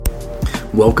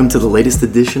Welcome to the latest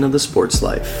edition of the Sports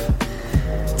Life.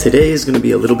 Today is going to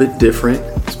be a little bit different.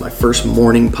 It's my first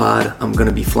morning pod. I'm going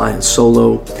to be flying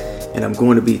solo, and I'm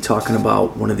going to be talking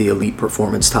about one of the elite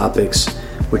performance topics,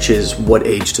 which is what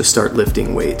age to start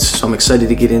lifting weights. So I'm excited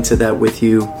to get into that with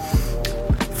you.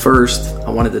 First, I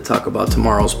wanted to talk about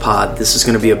tomorrow's pod. This is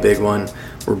going to be a big one.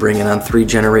 We're bringing on 3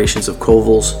 generations of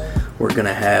Covels. We're going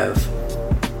to have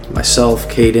myself,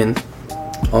 Caden,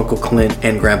 Uncle Clint,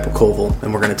 and Grandpa Koval,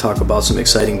 and we're going to talk about some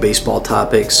exciting baseball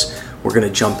topics. We're going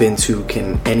to jump into,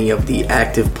 can any of the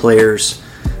active players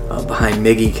behind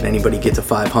Miggy, can anybody get to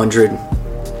 500?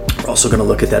 We're also going to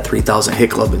look at that 3,000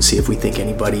 hit club and see if we think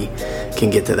anybody can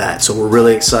get to that. So we're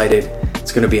really excited.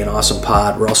 It's going to be an awesome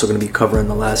pod. We're also going to be covering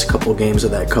the last couple games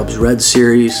of that Cubs-Reds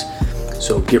series,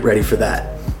 so get ready for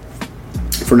that.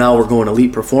 For now, we're going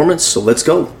elite performance, so let's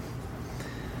go.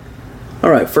 All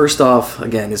right, first off,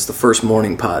 again, it's the first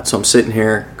morning pod. So I'm sitting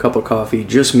here, cup of coffee,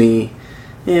 just me,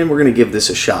 and we're going to give this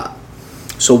a shot.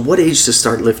 So what age to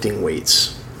start lifting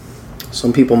weights?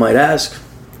 Some people might ask,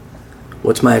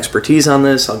 what's my expertise on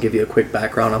this? I'll give you a quick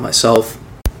background on myself.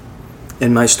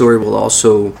 And my story will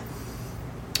also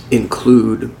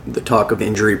include the talk of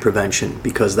injury prevention,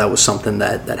 because that was something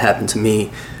that happened to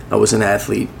me. I was an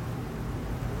athlete,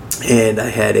 and I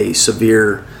had a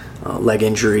severe leg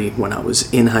injury when I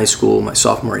was in high school, my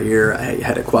sophomore year. I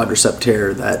had a quadricep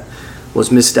tear that was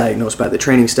misdiagnosed by the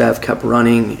training staff, kept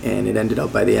running, and it ended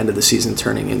up by the end of the season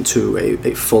turning into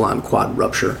a full-on quad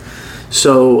rupture.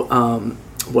 So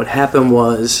what happened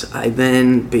was I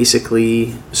then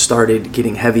basically started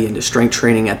getting heavy into strength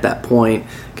training at that point,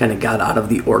 kind of got out of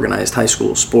the organized high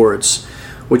school sports,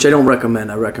 which I don't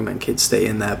recommend. I recommend kids stay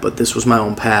in that, but this was my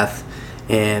own path,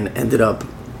 and ended up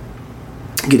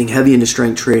getting heavy into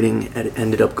strength training, and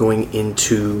ended up going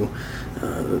into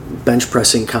bench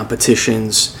pressing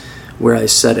competitions where I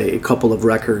set a couple of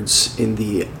records in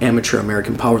the Amateur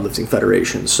American Powerlifting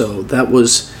Federation. So that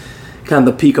was kind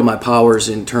of the peak of my powers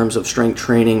in terms of strength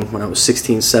training when I was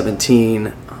 16,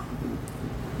 17.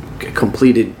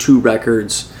 Completed 2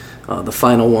 records. The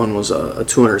final one was a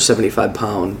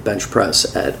 275-pound bench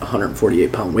press at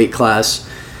 148-pound weight class.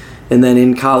 And then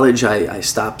in college, I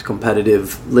stopped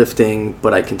competitive lifting,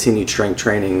 but I continued strength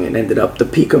training and ended up, the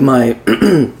peak of my,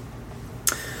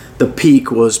 the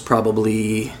peak was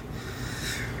probably,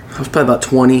 I was probably about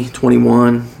 20,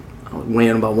 21,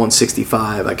 weighing about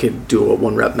 165. I could do a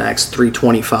 1 rep max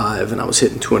 325, and I was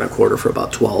hitting 2 1/4 for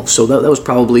about 12. So that was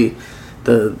probably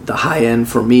the high end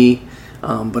for me.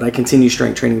 But I continue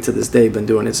strength training to this day. Been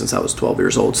doing it since I was 12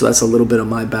 years old. So that's a little bit of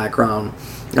my background.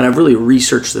 And I've really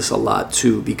researched this a lot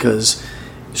too, because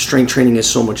strength training is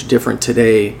so much different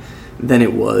today than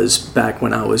it was back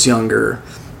when I was younger.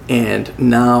 And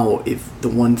now, if the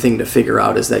one thing to figure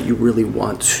out is that you really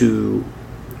want to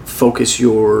focus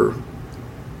your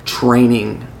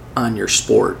training on your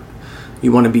sport.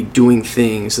 You want to be doing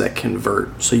things that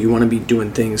convert. So you want to be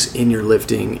doing things in your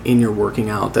lifting, in your working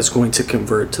out, that's going to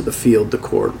convert to the field, the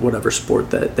court, whatever sport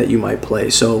that you might play.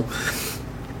 So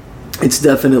it's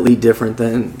definitely different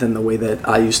than the way that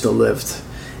I used to lift.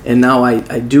 And now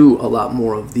I do a lot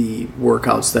more of the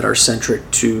workouts that are centric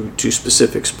to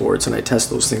specific sports, and I test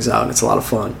those things out, and it's a lot of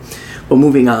fun. But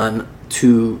moving on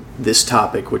to this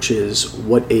topic, which is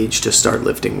what age to start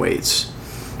lifting weights.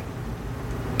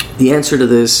 The answer to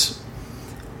this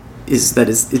is that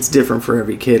it's different for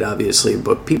every kid, obviously,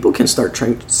 but people can start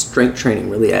strength training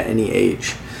really at any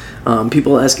age.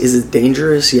 People ask, is it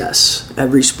dangerous? Yes,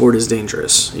 every sport is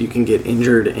dangerous. You can get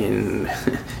injured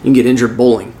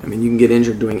bowling. I mean, you can get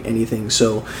injured doing anything.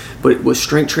 So, but with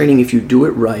strength training, if you do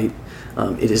it right,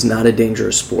 it is not a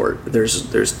dangerous sport.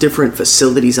 There's different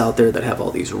facilities out there that have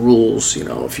all these rules. You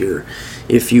know,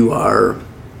 if you are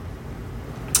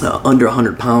under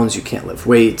 100 pounds, you can't lift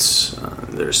weights.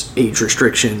 There's age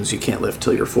restrictions. You can't lift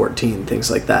till you're 14, things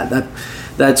like that.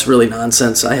 That's really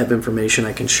nonsense. I have information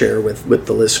I can share with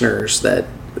the listeners that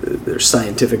there's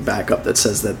scientific backup that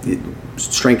says that the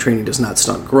strength training does not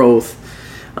stunt growth.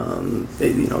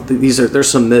 There's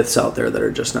some myths out there that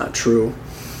are just not true.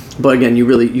 But again, you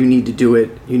need to do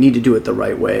it. You need to do it the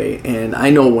right way. And I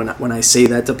know when I say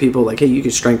that to people, like, hey, you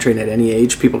can strength train at any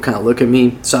age, people kind of look at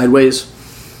me sideways,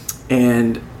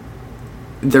 and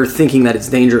they're thinking that it's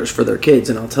dangerous for their kids.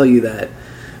 And I'll tell you that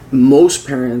most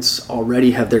parents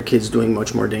already have their kids doing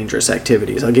much more dangerous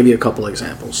activities. I'll give you a couple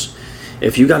examples.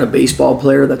 If you got a baseball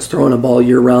player that's throwing a ball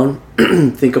year-round,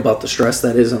 think about the stress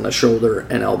that is on the shoulder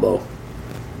and elbow.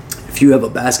 If you have a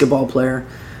basketball player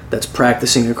that's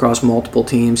practicing across multiple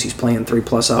teams, he's playing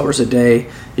 3+ hours a day,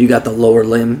 you got the lower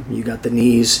limb, you got the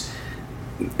knees,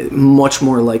 much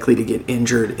more likely to get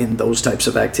injured in those types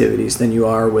of activities than you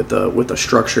are with a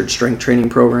structured strength training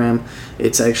program.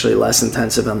 It's actually less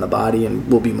intensive on the body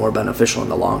and will be more beneficial in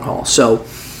the long haul. So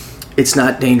it's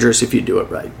not dangerous if you do it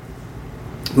right.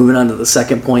 Moving on to the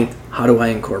second point, how do I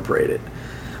incorporate it?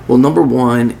 Well, number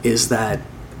one is that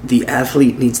the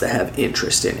athlete needs to have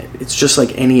interest in it. It's just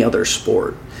like any other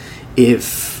sport.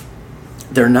 If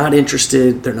they're not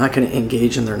interested, they're not going to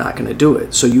engage and they're not going to do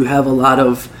it. So you have a lot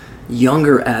of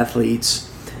younger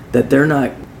athletes that they're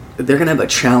going to have a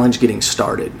challenge getting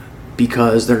started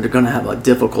because they're going to have a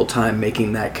difficult time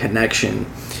making that connection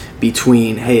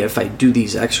between, hey, if I do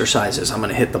these exercises, I'm going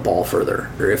to hit the ball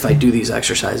further, or if I do these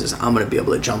exercises, I'm going to be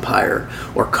able to jump higher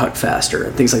or cut faster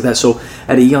and things like that. So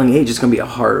at a young age, it's going to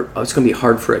be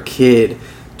hard for a kid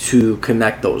to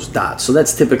connect those dots. So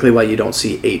that's typically why you don't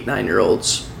see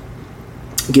 8-9-year-olds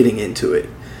getting into it.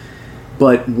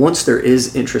 But once there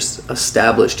is interest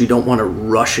established, you don't want to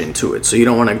rush into it. So you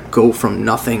don't want to go from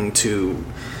nothing to,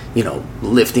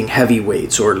 lifting heavy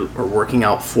weights or working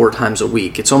out 4 times a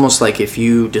week. It's almost like if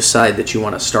you decide that you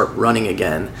want to start running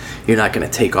again, you're not going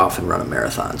to take off and run a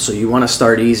marathon. So you want to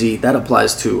start easy. That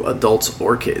applies to adults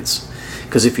or kids.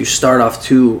 Because if you start off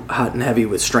too hot and heavy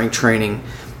with strength training,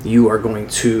 you are going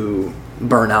to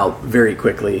burn out very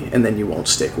quickly and then you won't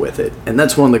stick with it. And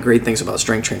that's one of the great things about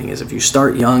strength training is if you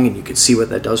start young and you can see what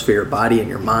that does for your body and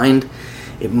your mind,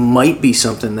 it might be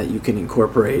something that you can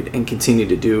incorporate and continue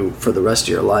to do for the rest of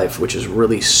your life, which is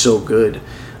really so good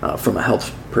from a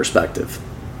health perspective.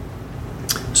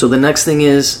 So the next thing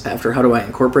is, after how do I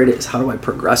incorporate it, is how do I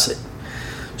progress it?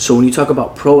 So when you talk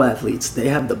about pro athletes, they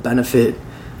have the benefit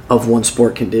of one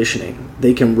sport conditioning.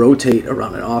 They can rotate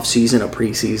around an off season, a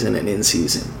preseason, and in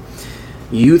season.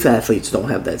 Youth athletes don't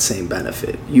have that same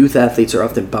benefit. Youth athletes are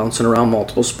often bouncing around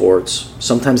multiple sports.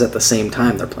 Sometimes at the same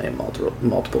time they're playing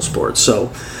multiple sports. So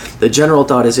the general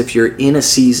thought is if you're in a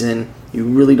season, you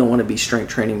really don't want to be strength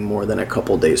training more than a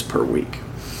couple days per week.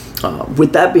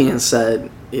 With that being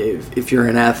said, if you're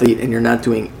an athlete and you're not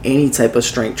doing any type of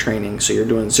strength training, so you're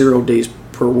doing 0 days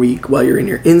per week while you're in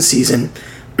your in-season,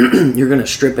 you're going to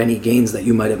strip any gains that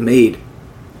you might have made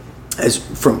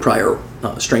from prior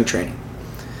strength training.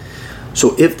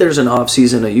 So if there's an off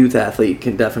season, a youth athlete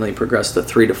can definitely progress to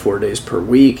 3 to 4 days per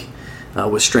week,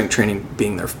 with strength training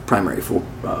being their primary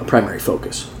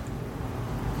focus.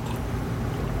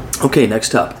 Okay, next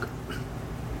topic.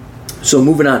 So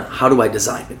moving on, how do I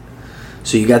design it?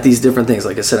 So you got these different things.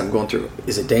 Like I said, I'm going through,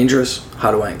 is it dangerous?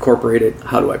 How do I incorporate it?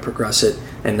 How do I progress it?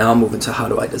 And now I'm moving to how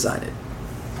do I design it?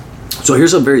 So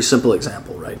here's a very simple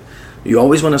example, right? You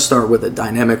always want to start with a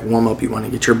dynamic warm-up. You want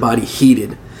to get your body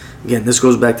heated. Again, this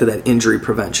goes back to that injury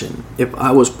prevention. If I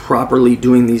was properly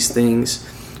doing these things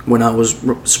when I was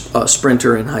a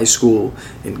sprinter in high school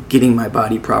and getting my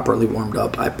body properly warmed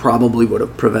up, I probably would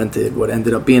have prevented what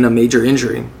ended up being a major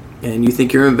injury. And you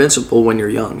think you're invincible when you're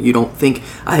young. You don't think,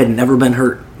 I had never been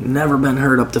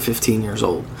hurt up to 15 years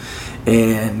old.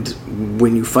 And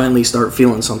when you finally start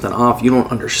feeling something off, you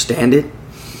don't understand it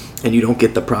and you don't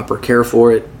get the proper care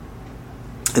for it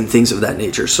and things of that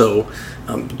nature. So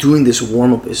doing this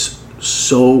warm-up is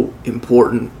so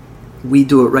important. We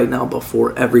do it right now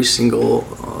before every single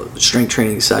strength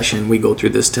training session. We go through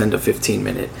this 10 to 15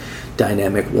 minute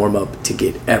dynamic warm-up to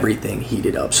get everything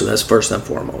heated up. So that's first and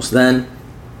foremost. Then,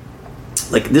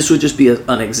 like, this would just be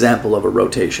an example of a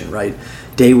rotation, right?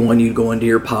 Day one, you'd go into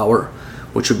your power,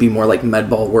 which would be more like med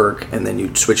ball work, and then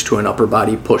you'd switch to an upper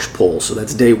body push-pull. So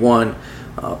that's day one,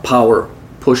 power,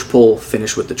 push-pull,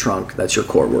 finish with the trunk. That's your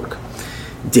core work.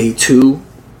 Day two,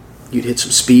 you'd hit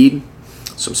some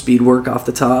speed work off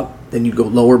the top. Then you'd go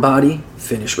lower body,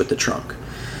 finish with the trunk.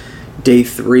 Day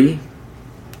three,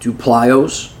 do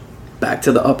plyos, back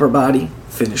to the upper body,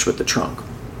 finish with the trunk.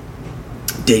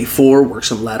 Day four, work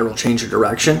some lateral change of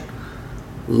direction,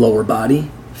 lower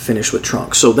body, finish with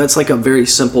trunk. So that's like a very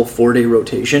simple 4-day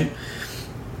rotation.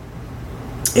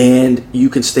 And you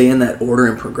can stay in that order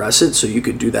and progress it. So you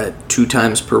could do that 2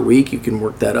 times per week. You can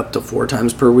work that up to 4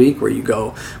 times per week, where you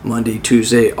go Monday,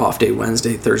 Tuesday, off day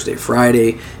Wednesday, Thursday,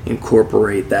 Friday.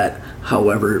 Incorporate that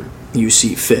however you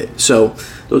see fit. So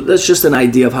that's just an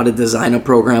idea of how to design a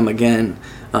program. Again,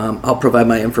 I'll provide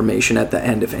my information at the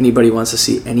end. If anybody wants to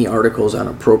see any articles on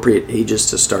appropriate ages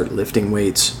to start lifting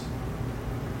weights,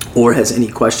 or has any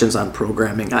questions on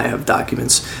programming, I have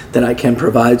documents that I can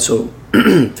provide, so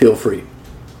feel free.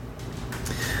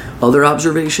 Other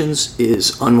observations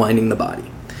is unwinding the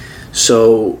body.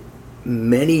 So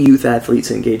many youth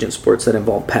athletes engage in sports that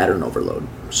involve pattern overload.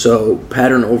 So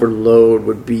pattern overload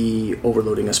would be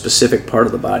overloading a specific part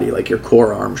of the body, like your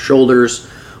core, arm, shoulders,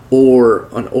 or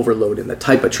an overload in the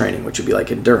type of training, which would be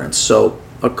like endurance. So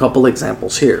a couple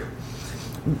examples here.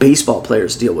 Baseball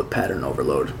players deal with pattern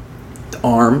overload. The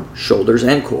arm, shoulders,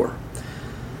 and core.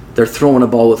 They're throwing a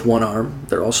ball with one arm.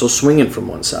 They're also swinging from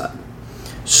one side.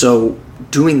 So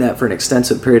doing that for an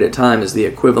extensive period of time is the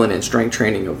equivalent in strength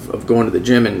training of going to the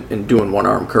gym and doing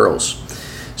one-arm curls.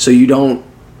 So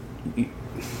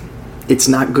it's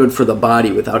not good for the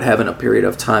body without having a period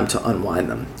of time to unwind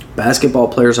them. Basketball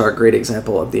players are a great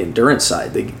example of the endurance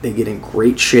side. They get in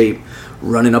great shape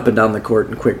running up and down the court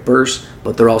in quick bursts,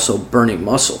 but they're also burning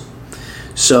muscle.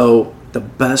 So the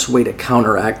best way to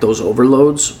counteract those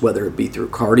overloads, whether it be through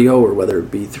cardio or whether it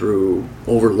be through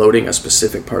overloading a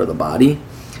specific part of the body,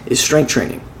 is strength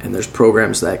training. And there's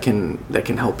programs that can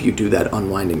help you do that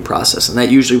unwinding process. And that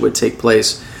usually would take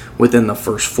place within the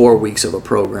first 4 weeks of a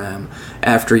program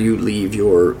after you leave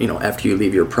your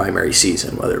primary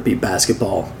season, whether it be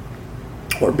basketball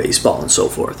or baseball and so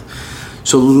forth.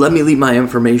 So let me leave my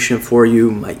information for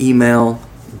you, my email,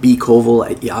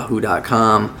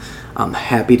 bkoval@yahoo.com. I'm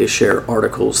happy to share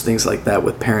articles, things like that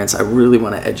with parents. I really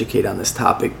want to educate on this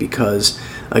topic because,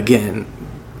 again,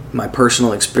 my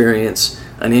personal experience,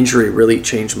 an injury really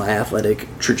changed my athletic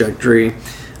trajectory.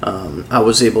 I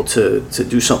was able to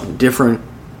do something different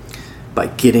by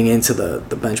getting into the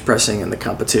bench pressing and the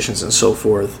competitions and so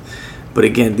forth. But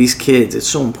again, these kids, it's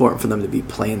so important for them to be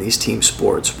playing these team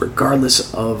sports,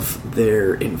 regardless of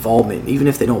their involvement, even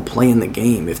if they don't play in the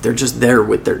game, if they're just there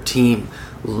with their team,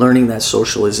 learning that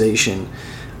socialization,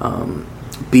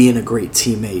 being a great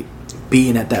teammate,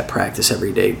 being at that practice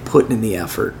every day, putting in the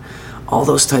effort. All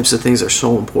those types of things are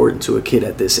so important to a kid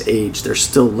at this age. They're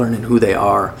still learning who they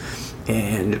are.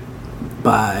 And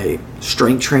by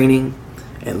strength training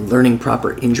and learning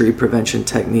proper injury prevention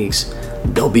techniques,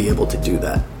 they'll be able to do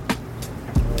that.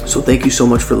 So thank you so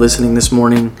much for listening this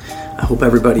morning. I hope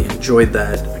everybody enjoyed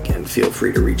that. Again, feel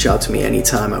free to reach out to me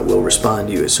anytime. I will respond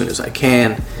to you as soon as I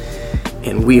can.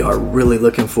 And we are really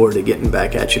looking forward to getting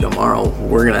back at you tomorrow.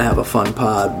 We're going to have a fun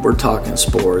pod. We're talking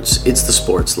sports. It's the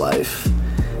sports life.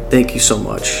 Thank you so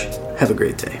much. Have a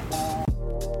great day.